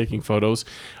if I was taking photos.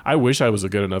 I wish I was a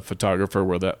good enough photographer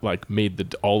where that like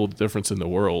made all the difference in the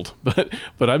world. But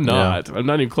I'm not. Yeah. I'm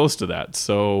not even close to that.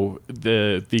 So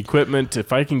the equipment,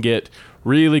 if I can get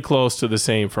really close to the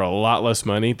same for a lot less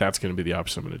money, that's going to be the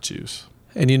option I'm going to choose.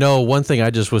 And one thing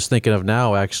I just was thinking of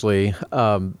now, actually,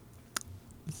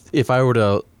 if I were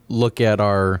to look at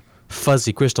our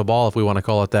fuzzy crystal ball, if we want to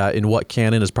call it that, in what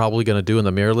Canon is probably going to do in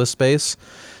the mirrorless space,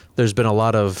 there's been a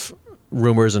lot of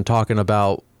rumors and talking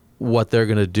about what they're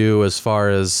going to do as far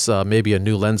as maybe a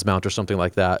new lens mount or something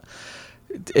like that.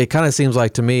 It kind of seems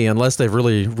like to me, unless they've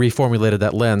really reformulated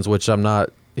that lens, which I'm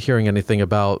not hearing anything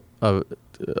about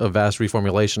a vast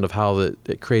reformulation of how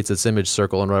it creates its image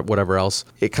circle and whatever else.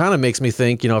 It kind of makes me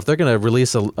think, if they're going to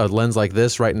release a lens like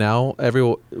this right now,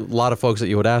 a lot of folks that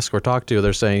you would ask or talk to,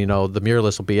 they're saying, the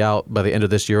mirrorless will be out by the end of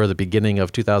this year or the beginning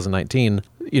of 2019.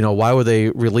 Why would they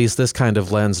release this kind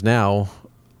of lens now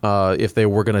if they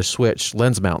were going to switch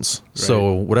lens mounts? Right.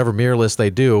 So whatever mirrorless they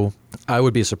do, I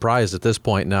would be surprised at this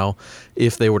point now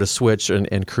if they were to switch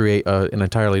and create an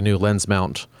entirely new lens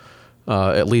mount,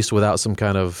 at least without some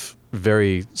kind of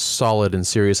very solid and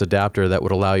serious adapter that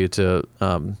would allow you to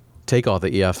take all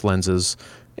the EF lenses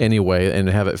anyway and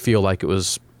have it feel like it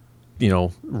was,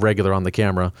 regular on the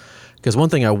camera. Because one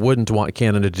thing I wouldn't want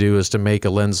Canon to do is to make a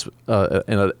lens,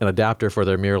 an adapter for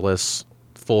their mirrorless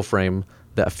full frame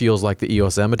that feels like the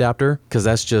EOS M adapter, because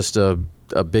that's just a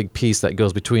big piece that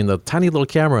goes between the tiny little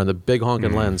camera and the big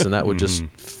honking lens, and that would just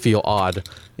feel odd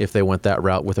if they went that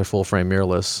route with their full frame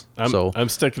mirrorless. I'm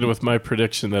sticking with my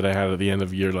prediction that I had at the end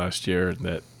of year last year,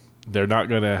 that they're not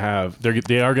going to have.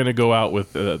 They are going to go out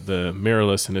with the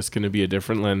mirrorless, and it's going to be a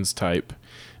different lens type,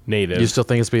 native. You still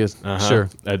think it's sure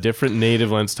a different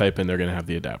native lens type, and they're going to have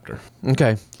the adapter.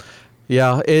 Okay,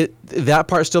 yeah, that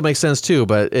part still makes sense too,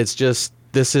 but it's just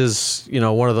this is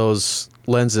one of those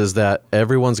lenses that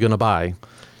everyone's going to buy.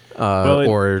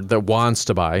 Or that wants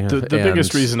to buy. The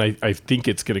biggest reason I think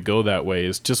it's going to go that way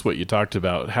is just what you talked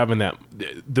about, having that.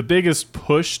 The biggest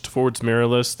push towards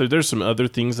mirrorless, there's some other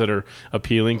things that are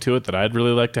appealing to it that I'd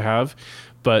really like to have,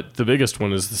 but the biggest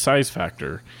one is the size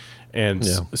factor. And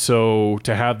so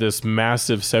to have this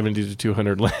massive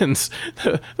 70-200 lens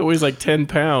that weighs like 10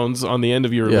 pounds on the end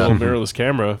of your little mirrorless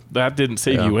camera, that didn't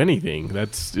save you anything.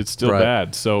 It's still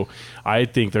bad. So I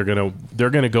think they're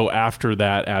gonna go after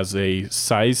that as a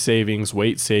size savings,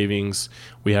 weight savings.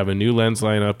 We have a new lens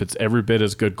lineup. It's every bit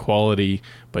as good quality,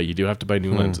 but you do have to buy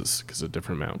new lenses because of a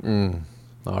different mount.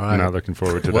 All right. I'm not looking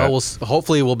forward to that. Well,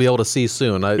 hopefully we'll be able to see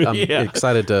soon. I'm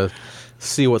excited to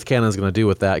see what Canon's going to do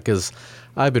with that, because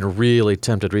I've been really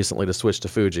tempted recently to switch to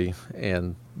Fuji,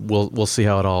 and we'll see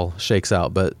how it all shakes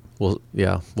out. But we'll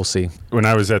see. When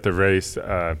I was at the race,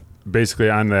 basically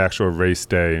on the actual race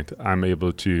day, I'm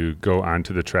able to go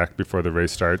onto the track before the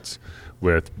race starts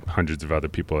with hundreds of other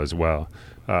people as well.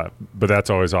 But that's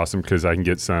always awesome because I can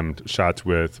get some shots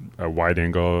with a wide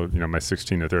angle, my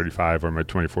 16 to 35 or my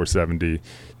 24-70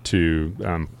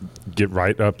 to get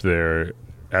right up there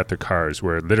at the cars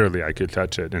where literally I could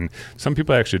touch it. And some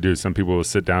people actually do. Some people will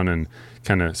sit down and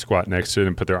kind of squat next to it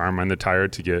and put their arm on the tire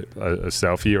to get a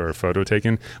selfie or a photo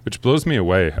taken, which blows me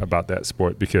away about that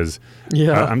sport because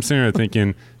I'm sitting there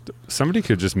thinking somebody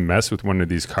could just mess with one of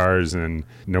these cars and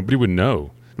nobody would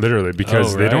know. Literally,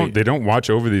 because they don't watch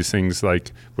over these things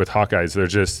like with Hawkeyes. They're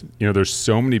just, there's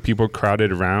so many people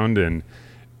crowded around and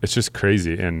it's just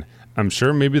crazy. And I'm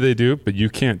sure maybe they do, but you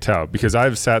can't tell because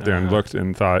I've sat there and looked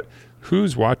and thought,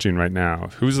 who's watching right now?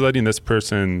 Who's letting this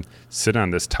person sit on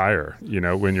this tire,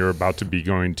 when you're about to be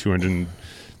going 200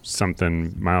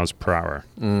 something miles per hour?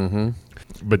 Mm-hmm.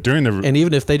 But and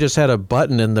even if they just had a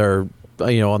button in their,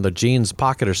 on the jeans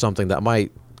pocket or something that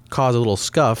might cause a little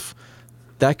scuff,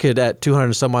 that could, at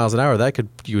 200 some miles an hour,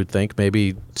 you would think,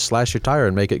 maybe slash your tire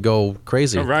and make it go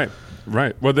crazy. Oh, right.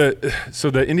 Well,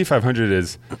 the Indy 500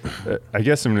 is, I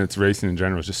guess, its racing in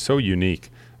general is just so unique.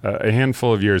 A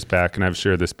handful of years back, and I've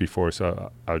shared this before,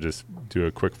 so I'll just do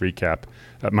a quick recap.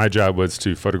 My job was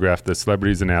to photograph the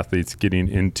celebrities and athletes getting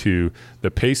into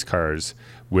the pace cars,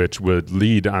 which would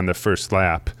lead on the first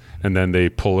lap, and then they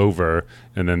pull over,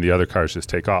 and then the other cars just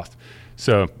take off.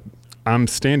 So I'm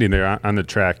standing there on the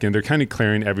track, and they're kind of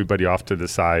clearing everybody off to the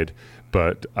side,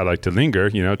 but I like to linger,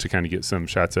 to kind of get some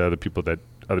shots of other people that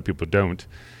other people don't.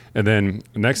 And then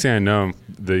next thing I know,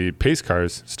 the pace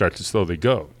cars start to slowly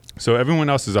go. So everyone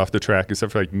else is off the track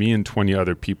except for like me and 20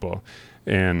 other people.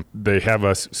 And they have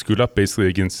us scoot up basically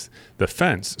against the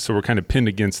fence. So we're kind of pinned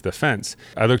against the fence.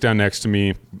 I look down next to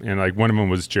me, and like one of them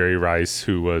was Jerry Rice,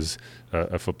 who was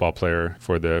a football player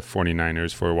for the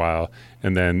 49ers for a while.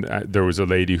 And then there was a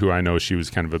lady who I know, she was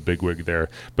kind of a bigwig there.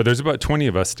 But there's about 20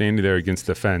 of us standing there against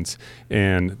the fence,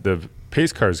 and the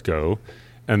pace cars go.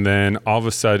 And then all of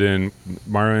a sudden,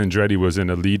 Mario Andretti was in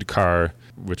a lead car,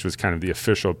 which was kind of the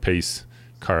official pace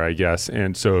car, I guess.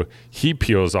 And so he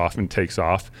peels off and takes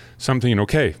off. So I'm thinking,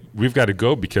 okay, we've got to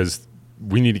go because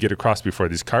we need to get across before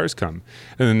these cars come.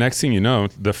 And the next thing you know,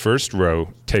 the first row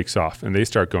takes off and they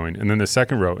start going. And then the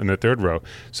second row and the third row.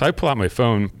 So I pull out my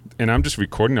phone and I'm just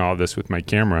recording all of this with my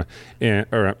camera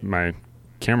or my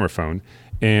camera phone.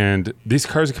 And these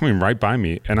cars are coming right by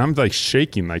me. And I'm like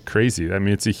shaking like crazy. I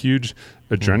mean, it's a huge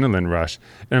adrenaline rush.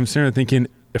 And I'm sitting there thinking,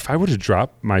 if I were to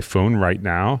drop my phone right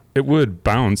now, it would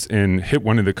bounce and hit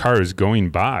one of the cars going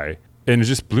by. And it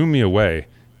just blew me away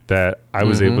that I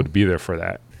was able to be there for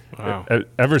that. Wow.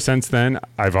 Ever since then,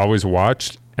 I've always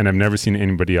watched, and I've never seen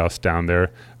anybody else down there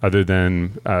other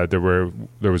than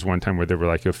there was one time where there were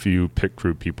like a few pit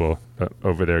crew people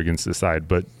over there against the side,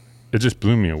 but it just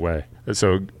blew me away.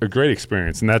 So a great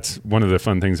experience. And that's one of the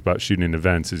fun things about shooting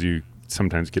events is you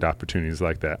sometimes get opportunities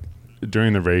like that.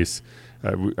 During the race,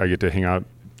 I get to hang out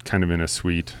kind of in a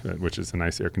suite, which is a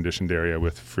nice air-conditioned area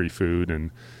with free food. And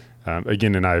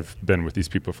again, and I've been with these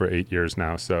people for 8 years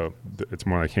now, so it's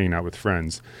more like hanging out with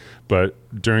friends. But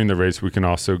during the race, we can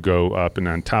also go up, and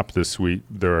on top of the suite,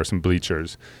 there are some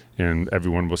bleachers, and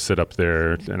everyone will sit up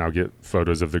there, and I'll get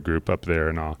photos of the group up there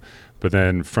and all. But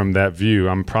then from that view,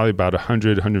 I'm probably about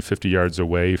 100, 150 yards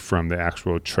away from the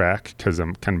actual track because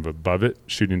I'm kind of above it,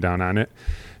 shooting down on it.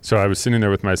 So I was sitting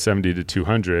there with my 70 to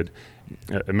 200.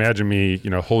 Imagine me,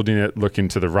 holding it, looking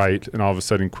to the right, and all of a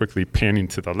sudden quickly panning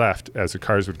to the left as the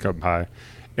cars would come by.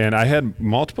 And I had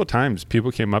multiple times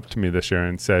people came up to me this year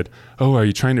and said, "Oh, are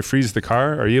you trying to freeze the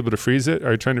car? Are you able to freeze it?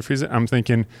 Are you trying to freeze it?" I'm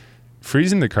thinking,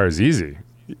 freezing the car is easy,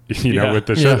 with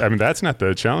the show. I mean, that's not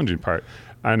the challenging part.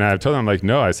 And I've told them, I'm like,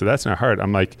 no, I said, that's not hard.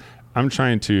 I'm like, I'm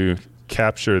trying to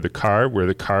capture the car where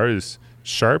the car is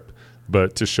sharp,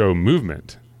 but to show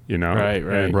movement.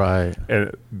 Right.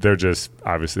 And they're just,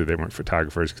 obviously they weren't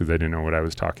photographers because they didn't know what I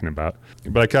was talking about.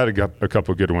 But I got a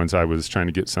couple good ones. I was trying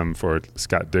to get some for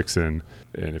Scott Dixon.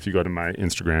 And if you go to my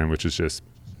Instagram, which is just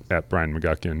at Brian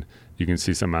McGuckin, you can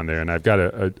see some on there. And I've got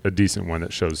a decent one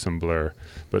that shows some blur.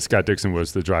 But Scott Dixon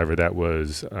was the driver that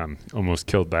was almost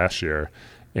killed last year.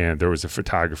 And there was a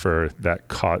photographer that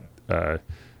caught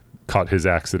his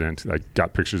accident, like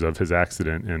got pictures of his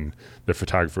accident, and the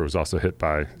photographer was also hit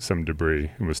by some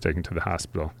debris and was taken to the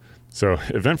hospital. So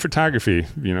event photography,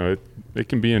 it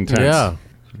can be intense. Yeah.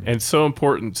 And it's so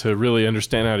important to really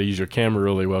understand how to use your camera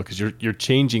really well because you're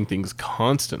changing things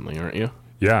constantly, aren't you?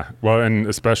 Yeah, well, and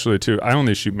especially too, I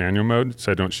only shoot manual mode,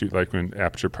 so I don't shoot like when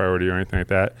aperture priority or anything like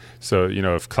that. So,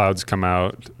 if clouds come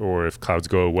out or if clouds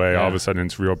go away, all of a sudden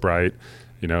it's real bright,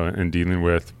 and dealing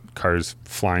with cars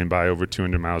flying by over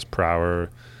 200 miles per hour.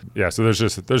 Yeah, so there's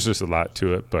just a lot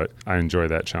to it, but I enjoy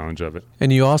that challenge of it.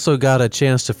 And you also got a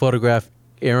chance to photograph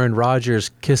Aaron Rodgers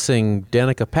kissing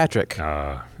Danica Patrick.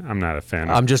 I'm not a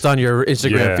fan. I'm just on your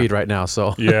Instagram feed right now,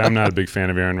 so. Yeah, I'm not a big fan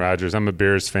of Aaron Rodgers. I'm a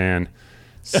Bears fan.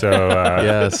 So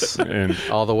yes, and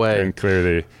all the way. And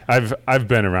clearly, I've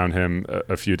been around him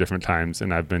a few different times,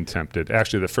 and I've been tempted.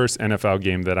 Actually, the first NFL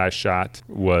game that I shot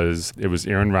was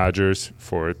Aaron Rodgers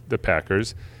for the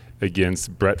Packers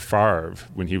against Brett Favre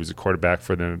when he was a quarterback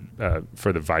for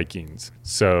the Vikings.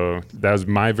 So that was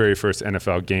my very first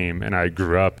NFL game, and I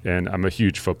grew up, and I'm a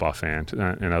huge football fan,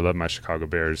 and I love my Chicago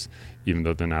Bears, even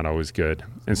though they're not always good.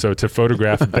 And so to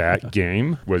photograph that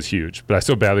game was huge, but I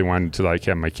so badly wanted to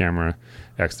have my camera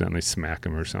accidentally smack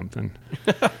him or something.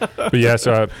 But yeah,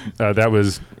 so that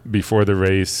was before the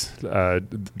race.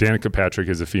 Danica Patrick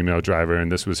is a female driver,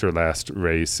 and this was her last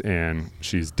race, and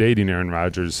she's dating Aaron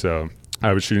Rodgers, so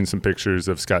I was shooting some pictures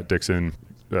of Scott Dixon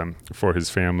for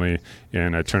his family,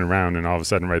 and I turn around, and all of a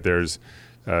sudden right there's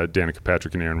Danica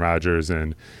Patrick and Aaron Rodgers,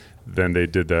 and then they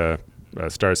did the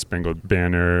Star Spangled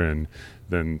Banner, and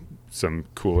then some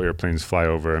cool airplanes fly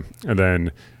over, and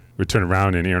then we turn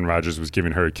around, and Aaron Rodgers was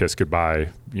giving her a kiss goodbye,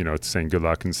 saying good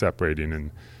luck and separating, and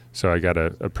so I got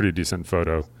a pretty decent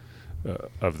photo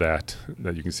of that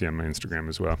you can see on my Instagram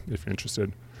as well if you're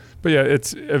interested. But yeah,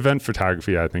 it's event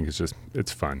photography. I think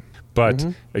it's fun. But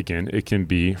again, it can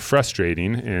be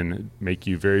frustrating and make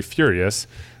you very furious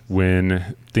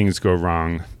when things go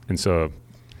wrong. And so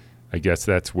I guess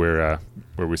that's where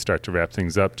we start to wrap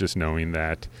things up, just knowing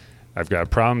that I've got a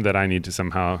problem that I need to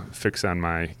somehow fix on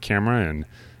my camera, and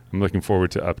I'm looking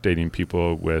forward to updating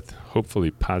people with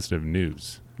hopefully positive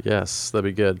news. Yes, that'd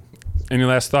be good. Any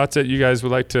last thoughts that you guys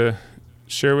would like to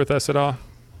share with us at all?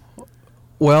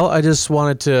 Well, I just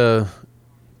wanted to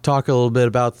talk a little bit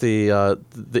about the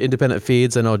independent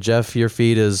feeds. I know, Jeff, your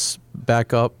feed is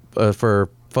back up for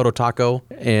Photo Taco,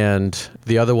 and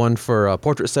the other one for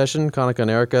Portrait Session, Konica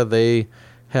and Erica, they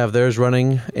have theirs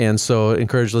running, and so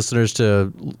encourage listeners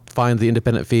to find the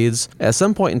independent feeds. At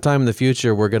some point in time in the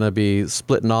future, we're going to be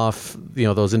splitting off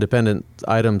those independent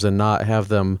items and not have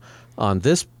them on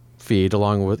this feed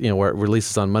along with where it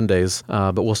releases on Mondays,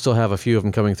 but we'll still have a few of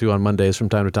them coming through on Mondays from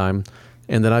time to time.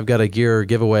 And then I've got a gear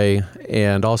giveaway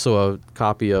and also a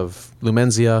copy of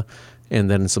Lumenzia, and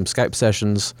then some Skype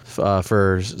sessions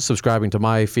for subscribing to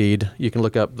my feed. You can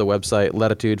look up the website,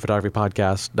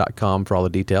 latitudephotographypodcast.com, for all the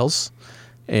details.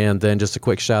 And then just a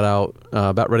quick shout out,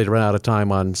 about ready to run out of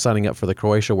time on signing up for the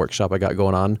Croatia workshop I got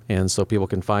going on. And so people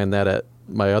can find that at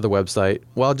my other website.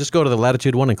 Well, just go to the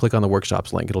Latitude one and click on the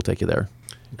workshops link. It'll take you there.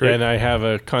 Great. And I have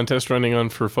a contest running on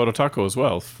for Photo Taco as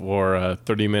well for a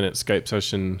 30-minute Skype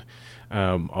session.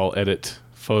 I'll edit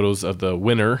photos of the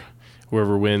winner.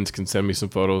 Whoever wins can send me some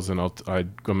photos, and I'm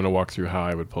going to walk through how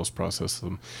I would post-process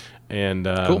them. And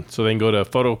cool. So they can go to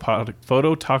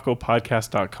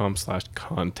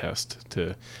phototacopodcast.com/contest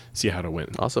to see how to win.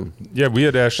 Awesome. Yeah, we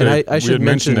had actually I should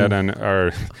mentioned that on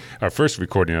our first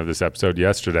recording of this episode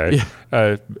yesterday,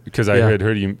 because I had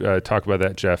heard you talk about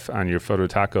that, Jeff, on your Photo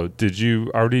Taco. Did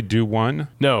you already do one?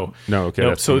 No. Okay.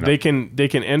 Nope. So they can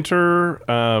enter.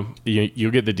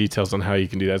 You'll get the details on how you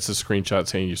can do that. It's a screenshot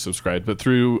saying you subscribed, but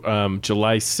through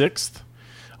July 6th.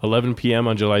 11 p.m.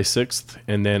 on July 6th,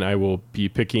 and then I will be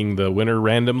picking the winner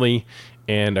randomly,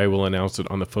 and I will announce it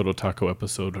on the Photo Taco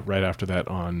episode right after that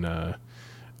on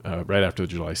right after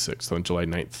July 6th, on July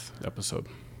 9th episode.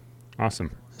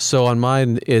 Awesome. So on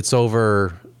mine, it's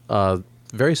over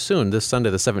very soon, this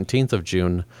Sunday, the 17th of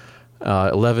June,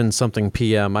 11-something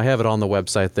p.m. I have it on the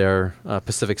website there,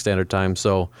 Pacific Standard Time,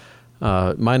 so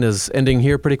mine is ending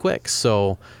here pretty quick.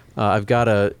 So I've got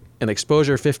an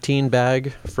Exposure 15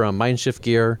 bag from Mindshift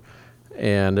Gear,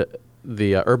 and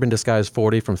the Urban Disguise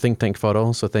 40 from Think Tank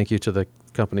Photo. So thank you to the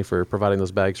company for providing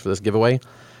those bags for this giveaway.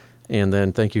 And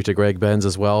then thank you to Greg Benz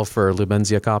as well for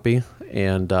Lumenzia copy.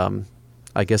 And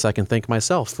I guess I can thank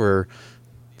myself for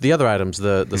the other items,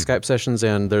 the Skype sessions,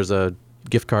 and there's a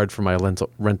gift card for my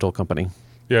rental company.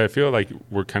 Yeah, I feel like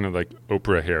we're kind of like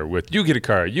Oprah here with you get a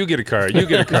car, you get a car, you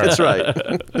get a car. That's right.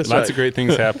 Lots of great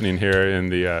things happening here in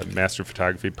the Master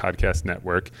Photography Podcast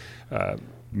Network.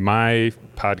 My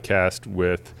podcast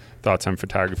with Thoughts on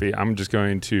Photography, I'm just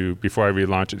going to, before I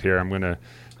relaunch it here, I'm going to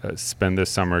spend this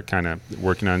summer kind of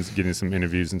working on getting some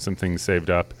interviews and some things saved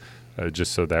up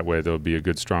just so that way there'll be a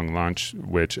good strong launch,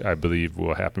 which I believe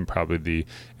will happen probably the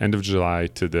end of July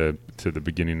to the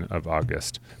beginning of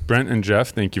August. Brent and Jeff,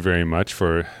 thank you very much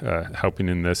for helping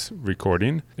in this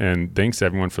recording, and thanks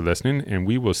everyone for listening, and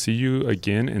we will see you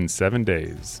again in 7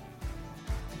 days.